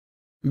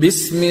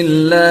بسم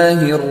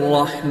الله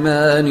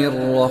الرحمن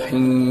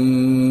الرحيم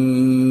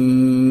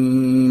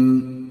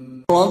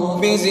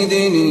رب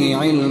زدني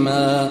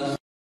علما.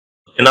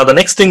 Now the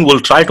next thing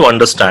we'll try to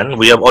understand,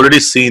 we have already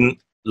seen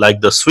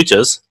like the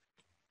switches,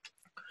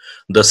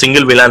 the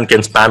single VLAN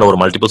can span over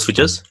multiple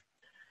switches,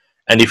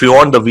 and if you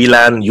want the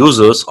VLAN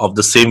users of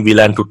the same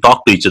VLAN to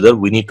talk to each other,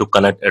 we need to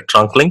connect a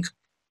trunk link,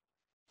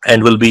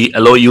 and we'll be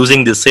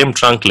using the same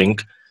trunk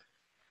link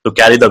to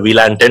carry the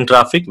VLAN 10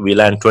 traffic,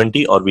 VLAN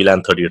 20 or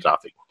VLAN 30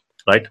 traffic,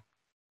 right?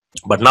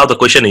 But now the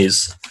question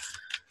is,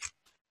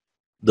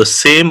 the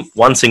same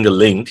one single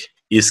link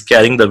is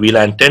carrying the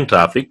VLAN 10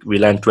 traffic,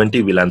 VLAN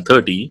 20, VLAN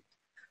 30,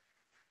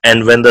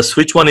 and when the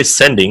switch 1 is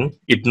sending,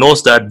 it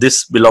knows that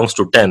this belongs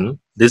to 10,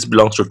 this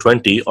belongs to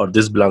 20, or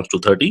this belongs to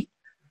 30.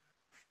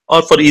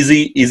 Or for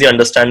easy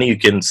understanding,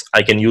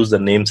 I can use the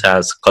names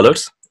as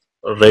colors,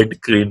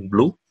 red, green,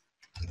 blue.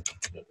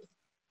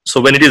 So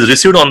when it is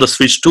received on the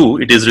switch 2,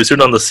 it is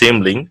received on the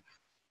same link.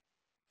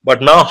 But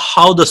now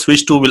how the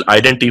switch 2 will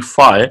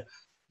identify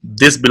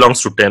this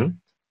belongs to 10,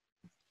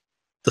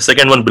 the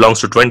second one belongs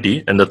to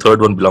 20, and the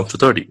third one belongs to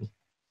 30?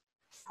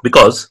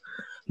 Because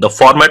the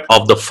format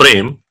of the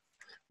frame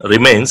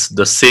remains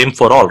the same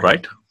for all,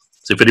 right?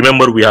 So if you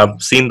remember, we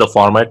have seen the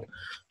format,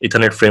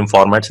 Ethernet frame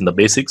formats in the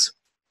basics.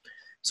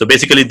 So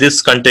basically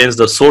this contains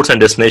the source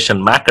and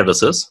destination MAC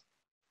addresses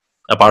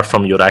apart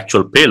from your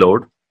actual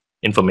payload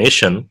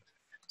information.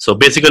 So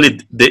basically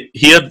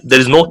here there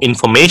is no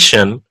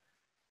information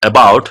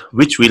about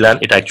which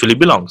VLAN it actually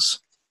belongs.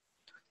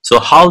 So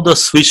how the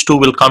switch 2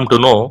 will come to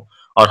know,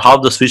 or how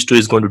the switch 2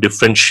 is going to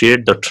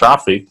differentiate the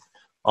traffic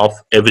of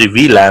every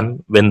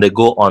VLAN when they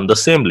go on the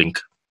same link?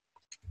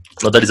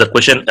 Now that is a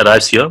question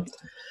arrives here,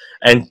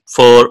 and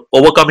for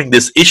overcoming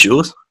these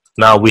issues,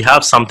 now we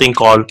have something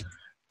called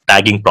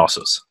tagging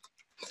process.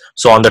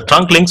 So on the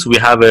trunk links we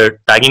have a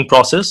tagging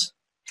process.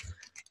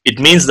 It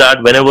means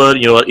that whenever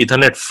your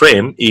Ethernet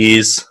frame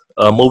is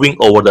moving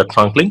over the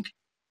trunk link,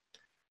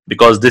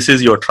 because this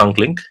is your trunk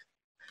link,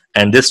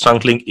 and this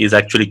trunk link is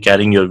actually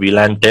carrying your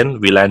VLAN 10,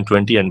 VLAN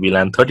 20 and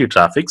VLAN 30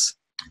 traffics.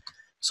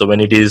 So when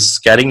it is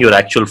carrying your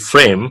actual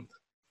frame,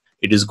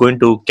 it is going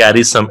to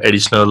carry some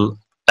additional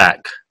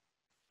tag.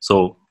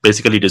 So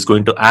basically it is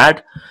going to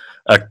add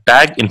a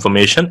tag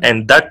information,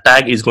 and that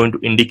tag is going to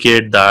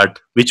indicate that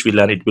which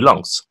VLAN it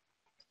belongs.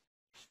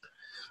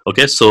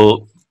 Okay,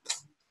 so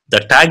the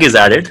tag is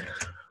added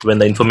when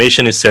the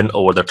information is sent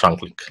over the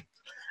trunk link.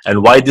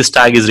 And why this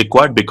tag is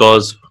required?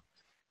 Because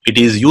it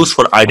is used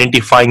for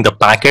identifying the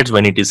packets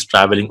when it is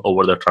traveling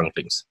over the trunk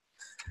links.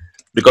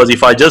 Because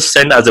if I just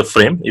send as a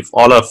frame, if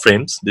all are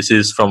frames, this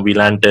is from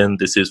VLAN 10,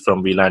 this is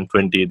from VLAN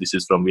 20, this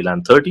is from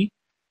VLAN 30.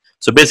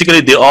 So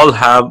basically they all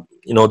have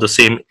the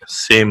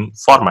same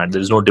format.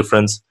 There is no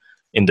difference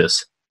in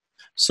this.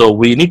 So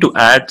we need to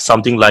add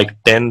something like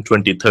 10,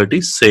 20, 30,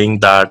 saying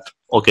that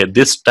okay,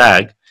 this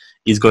tag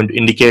is going to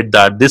indicate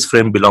that this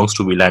frame belongs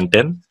to VLAN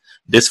 10,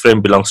 this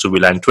frame belongs to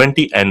VLAN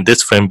 20, and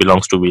this frame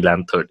belongs to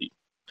VLAN 30,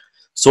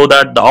 so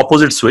that the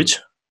opposite switch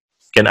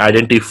can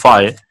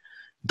identify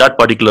that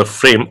particular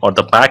frame or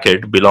the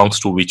packet belongs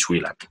to which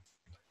VLAN.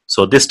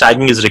 So this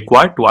tagging is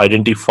required to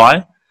identify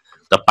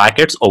the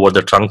packets over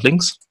the trunk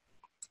links,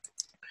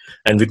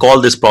 and we call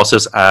this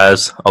process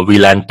as a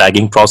VLAN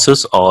tagging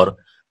process, or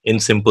in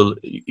simple,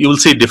 you will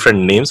see different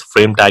names,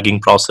 frame tagging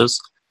process.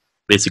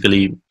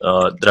 Basically,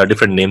 there are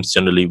different names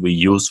generally we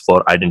use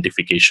for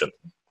identification.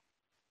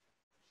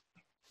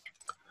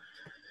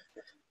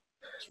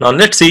 Now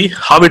let's see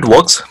how it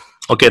works.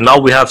 Okay, now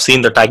we have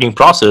seen the tagging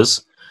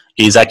process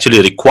is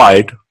actually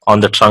required on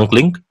the trunk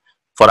link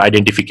for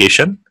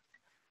identification.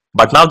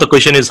 But now the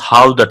question is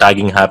how the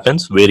tagging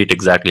happens, where it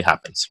exactly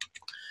happens.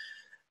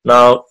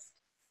 Now,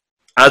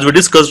 as we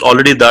discussed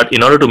already, that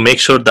in order to make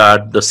sure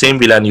that the same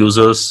VLAN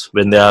users,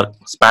 when they are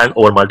spanned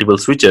over multiple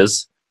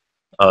switches,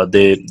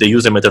 they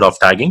use a method of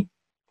tagging,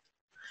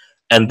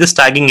 and this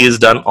tagging is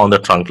done on the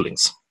trunk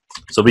links.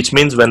 So which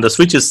means when the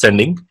switch is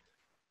sending,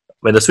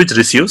 when the switch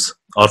receives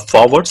or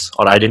forwards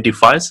or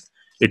identifies,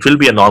 it will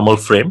be a normal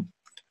frame.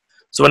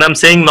 So when I'm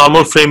saying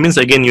normal frame means,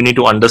 again, you need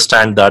to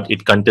understand that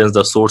it contains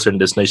the source and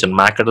destination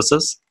MAC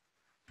addresses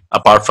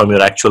apart from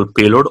your actual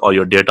payload or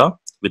your data,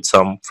 with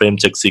some frame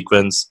check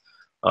sequence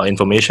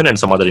information and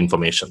some other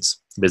informations,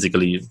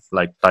 basically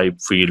like type,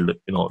 field,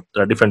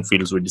 there are different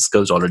fields we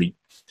discussed already.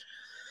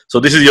 So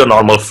this is your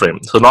normal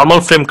frame. So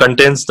normal frame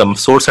contains the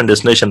source and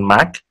destination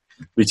MAC,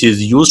 which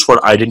is used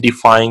for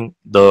identifying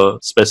the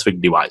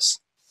specific device.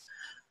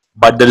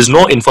 But there is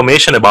no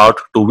information about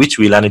to which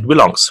VLAN it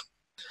belongs.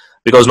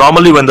 Because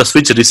normally when the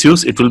switch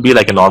receives, it will be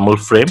like a normal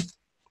frame.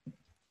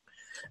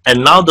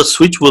 And now the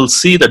switch will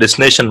see the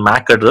destination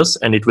MAC address,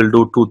 and it will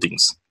do two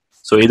things.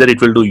 So either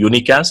it will do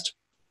unicast,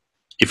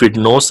 if it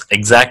knows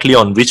exactly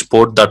on which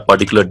port that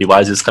particular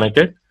device is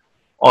connected,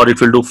 or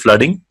it will do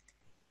flooding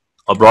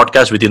or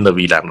broadcast within the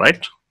VLAN,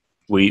 right?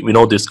 We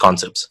know these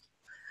concepts.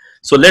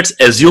 So let's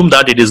assume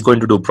that it is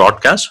going to do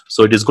broadcast.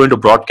 So it is going to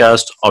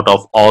broadcast out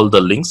of all the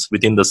links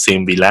within the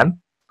same VLAN.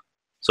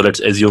 So let's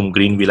assume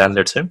green VLAN,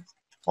 let's say,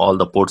 all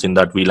the ports in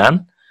that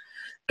VLAN.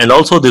 And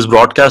also this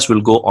broadcast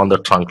will go on the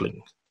trunk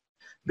link,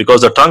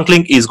 because the trunk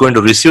link is going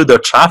to receive the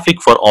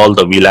traffic for all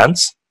the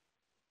VLANs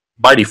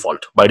by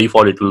default. By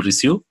default, it will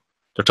receive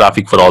the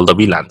traffic for all the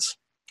VLANs.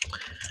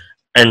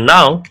 And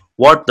now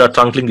what the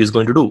trunk link is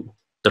going to do?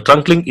 The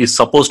trunk link is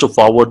supposed to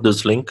forward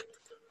this link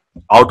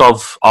out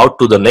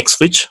to the next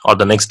switch or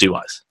the next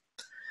device.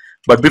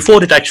 But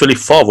before it actually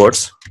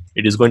forwards,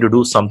 it is going to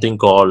do something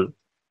called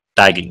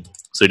tagging.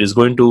 So it is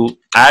going to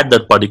add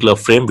that particular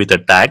frame with a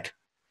tag.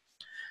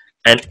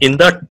 And in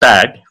that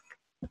tag,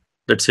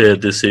 let's say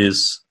this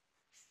is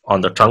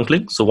on the trunk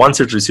link. So once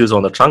it receives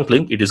on the trunk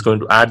link, it is going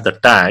to add the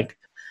tag,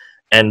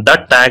 and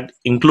that tag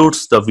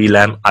includes the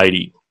VLAN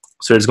ID.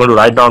 So it's going to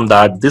write down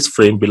that this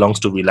frame belongs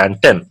to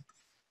VLAN 10.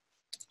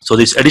 So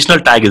this additional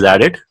tag is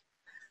added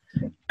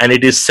and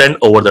it is sent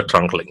over the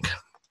trunk link.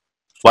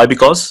 Why?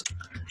 Because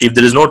if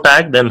there is no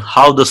tag, then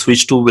how the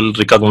switch 2 will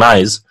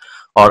recognize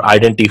or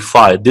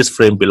identify this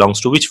frame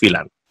belongs to which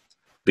VLAN?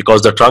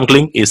 Because the trunk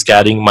link is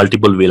carrying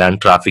multiple VLAN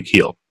traffic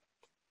here.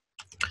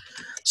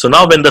 So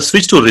now when the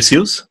switch 2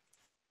 receives,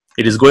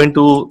 it is going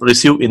to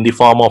receive in the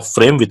form of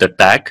frame with a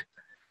tag,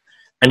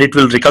 and it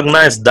will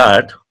recognize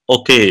that,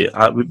 okay,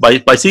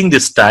 by seeing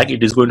this tag,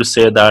 it is going to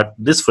say that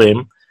this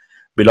frame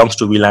belongs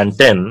to VLAN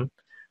 10,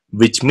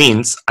 which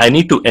means I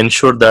need to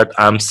ensure that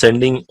I'm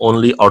sending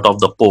only out of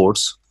the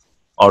ports,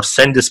 or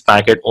send this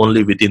packet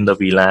only within the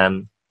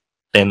VLAN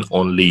 10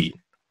 only,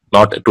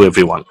 not to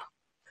everyone.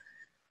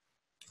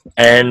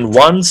 And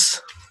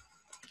once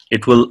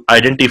it will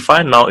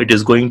identify, now it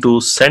is going to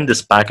send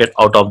this packet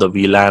out of the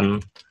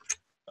VLAN,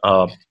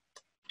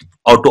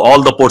 out to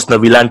all the ports in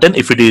the VLAN 10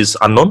 if it is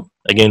unknown.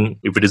 Again,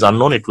 if it is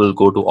unknown, it will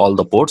go to all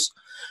the ports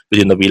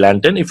within the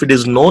VLAN 10. If it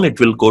is known, it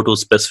will go to a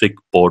specific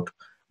port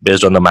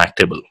based on the MAC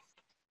table.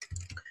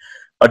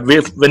 But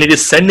when it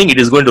is sending, it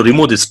is going to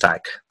remove this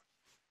tag.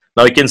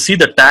 Now you can see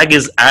the tag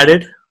is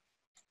added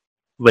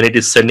when it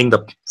is sending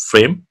the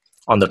frame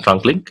on the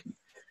trunk link.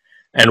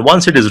 And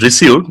once it is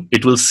received,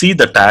 it will see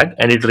the tag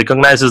and it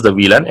recognizes the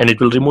VLAN and it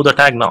will remove the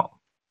tag now.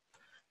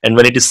 And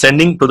when it is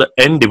sending to the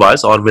end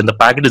device, or when the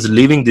packet is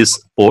leaving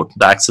this port,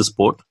 the access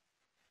port,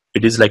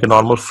 it is like a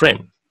normal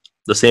frame.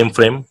 The same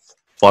frame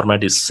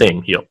format is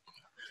same here.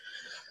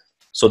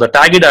 So the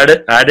tag is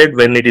added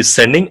when it is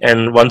sending,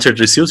 and once it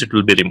receives, it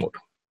will be removed.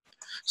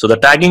 So the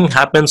tagging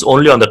happens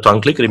only on the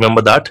trunk link,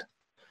 remember that.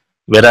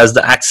 Whereas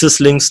the access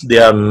links, they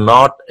are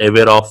not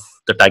aware of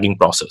the tagging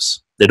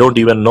process. They don't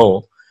even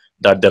know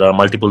that there are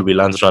multiple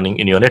VLANs running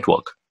in your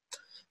network,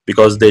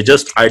 because they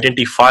just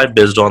identify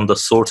based on the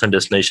source and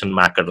destination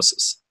MAC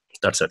addresses.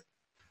 That's it.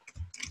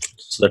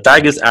 So the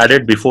tag is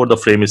added before the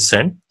frame is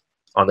sent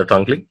on the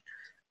trunk link,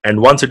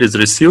 and once it is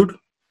received,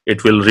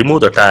 it will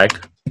remove the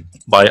tag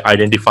by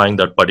identifying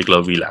that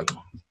particular VLAN.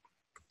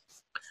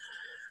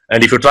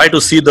 And if you try to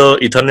see the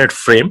Ethernet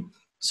frame,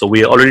 so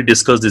we already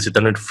discussed this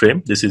Ethernet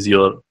frame. This is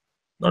your,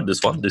 not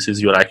this one, this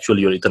is your actual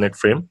Ethernet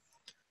frame.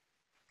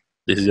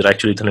 This is your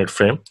actual Ethernet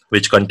frame,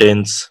 which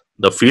contains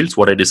the fields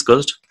what I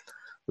discussed,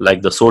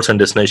 like the source and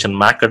destination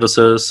MAC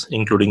addresses,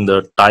 including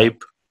the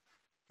type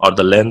or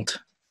the length,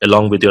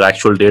 along with your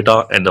actual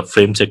data, and the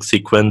frame check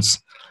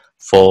sequence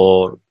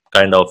for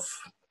kind of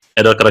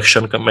error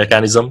correction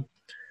mechanism.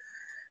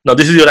 Now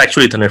this is your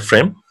actual Ethernet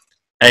frame,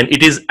 and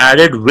it is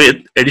added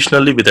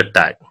additionally with a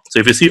tag. So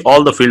if you see,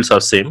 all the fields are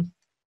same.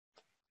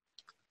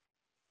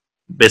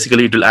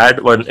 Basically it will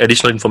add one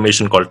additional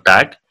information called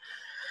tag,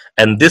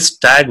 and this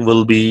tag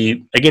will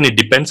be, again, it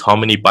depends how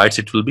many bytes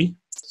it will be.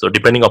 So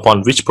depending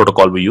upon which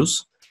protocol we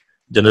use,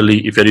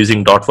 generally if you're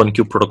using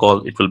 .1Q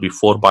protocol, it will be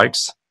 4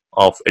 bytes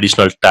of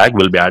additional tag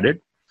will be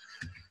added,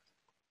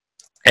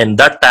 and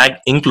that tag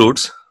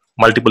includes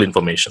multiple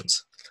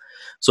informations.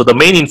 So the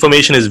main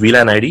information is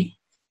VLAN ID.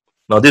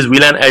 Now this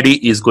VLAN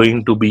ID is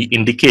going to be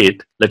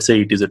indicate, let's say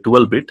it is a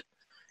 12-bit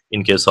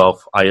in case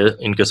of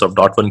 .1Q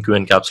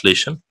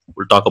encapsulation.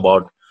 We'll talk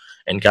about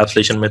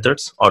encapsulation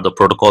methods or the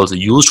protocols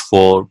used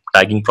for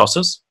tagging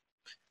process.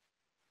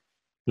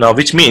 Now,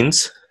 which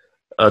means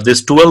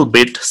this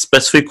 12-bit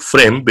specific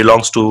frame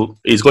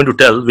is going to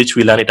tell which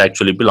VLAN it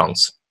actually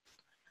belongs.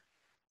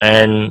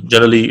 And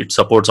generally it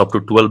supports up to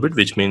 12-bit,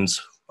 which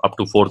means up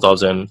to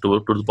 4000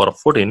 to the power of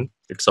 14.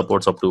 It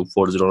supports up to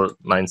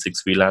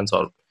 4096 VLANs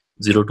or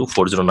 0 to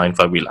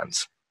 4095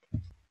 VLANs.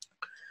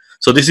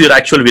 So this is your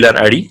actual VLAN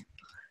ID.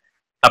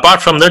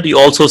 Apart from that, you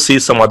also see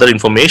some other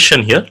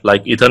information here,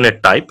 like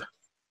Ethernet type.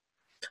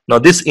 Now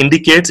this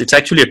indicates it's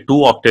actually a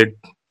 2-octet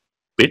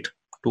bit.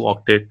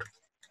 2-octet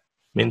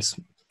means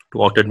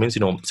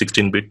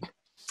 16-bit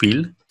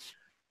field.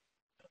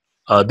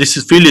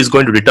 This field is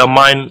going to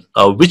determine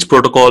which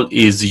protocol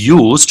is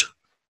used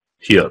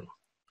here,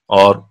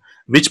 or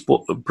which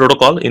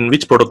protocol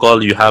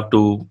you have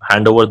to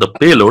hand over the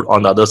payload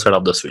on the other side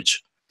of the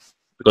switch.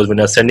 Because when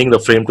you're sending the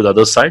frame to the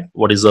other side,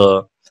 what is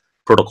the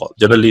protocol?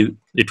 Generally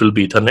it will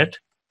be Ethernet.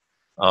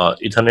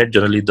 Ethernet,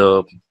 generally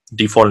the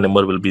default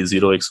number will be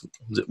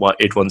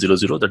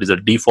 0x8100. That is a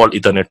default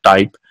Ethernet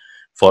type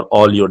for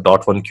all your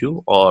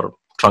 .1Q or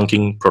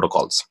trunking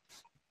protocols.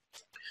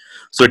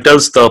 So it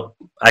tells the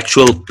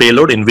actual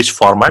payload in which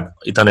format,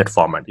 Ethernet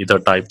format, Ether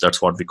type,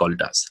 that's what we call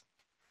it as.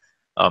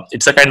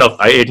 It's a kind of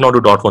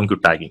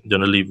 802.1q tagging.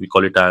 Generally, we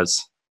call it as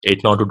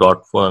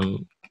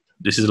 802.1.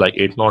 This is like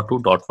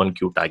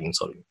 802.1q tagging,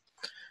 sorry.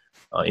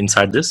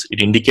 Inside this,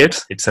 it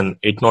indicates it's an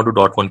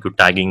 802.1q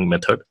tagging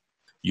method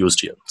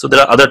used here. So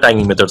there are other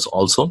tagging methods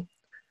also.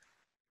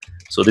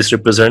 So this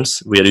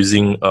represents we are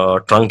using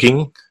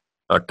trunking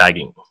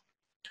tagging.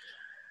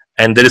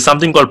 And there is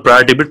something called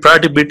priority bit.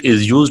 Priority bit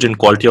is used in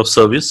quality of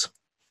service.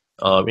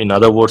 In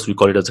other words, we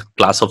call it as a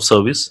class of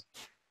service.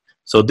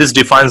 So this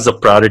defines the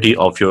priority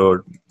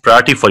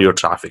for your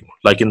traffic.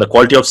 Like in the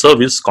quality of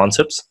service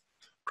concepts,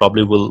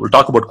 probably we'll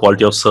talk about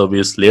quality of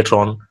service later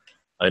on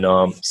in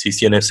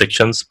CCNA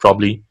sections,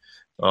 probably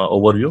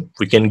overview.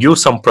 We can give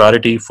some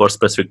priority for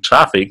specific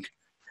traffic,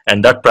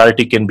 and that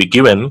priority can be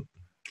given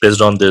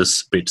based on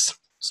these bits.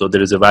 So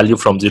there is a value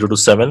from 0 to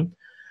 7,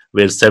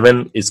 where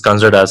 7 is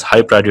considered as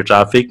high priority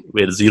traffic,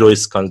 where 0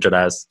 is considered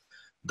as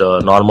the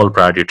normal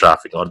priority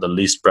traffic or the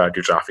least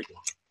priority traffic.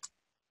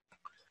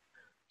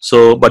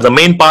 So, but the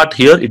main part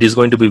here, it is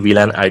going to be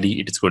VLAN ID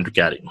it is going to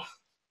carry.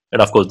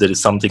 And of course, there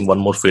is one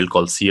more field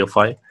called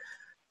CFI,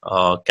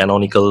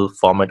 canonical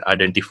format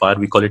identifier,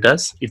 we call it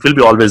as. It will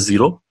be always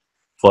 0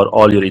 for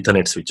all your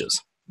Ethernet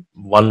switches.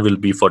 1 will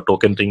be for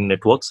token ring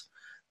networks,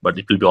 but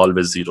it will be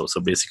always 0.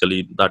 So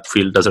basically, that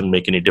field doesn't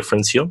make any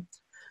difference here.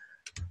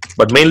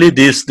 But mainly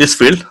this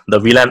field, the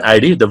VLAN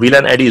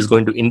ID is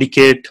going to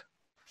indicate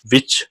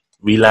which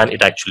VLAN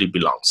it actually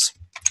belongs.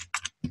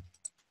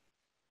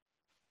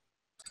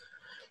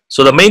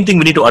 So the main thing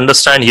we need to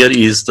understand here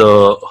is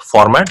the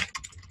format.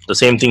 The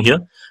same thing here.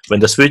 When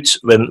the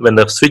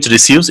switch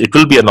receives, it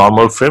will be a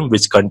normal frame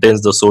which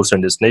contains the source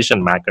and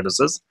destination MAC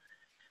addresses.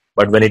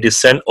 But when it is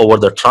sent over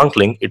the trunk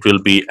link, it will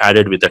be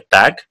added with a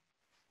tag.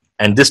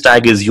 And this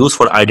tag is used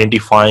for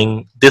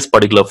identifying this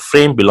particular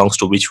frame belongs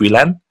to which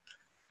VLAN.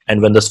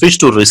 And when the switch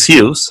to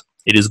receives,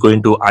 it is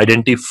going to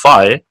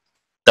identify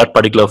that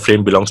particular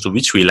frame belongs to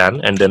which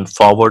VLAN and then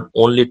forward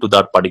only to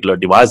that particular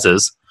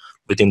devices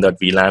within that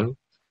VLAN,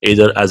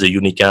 either as a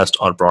unicast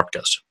or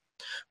broadcast.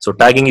 So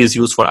tagging is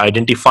used for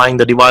identifying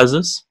the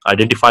devices,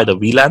 identify the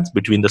VLANs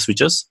between the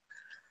switches,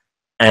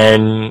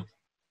 and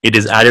it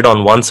is added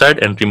on one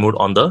side and removed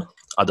on the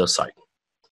other side.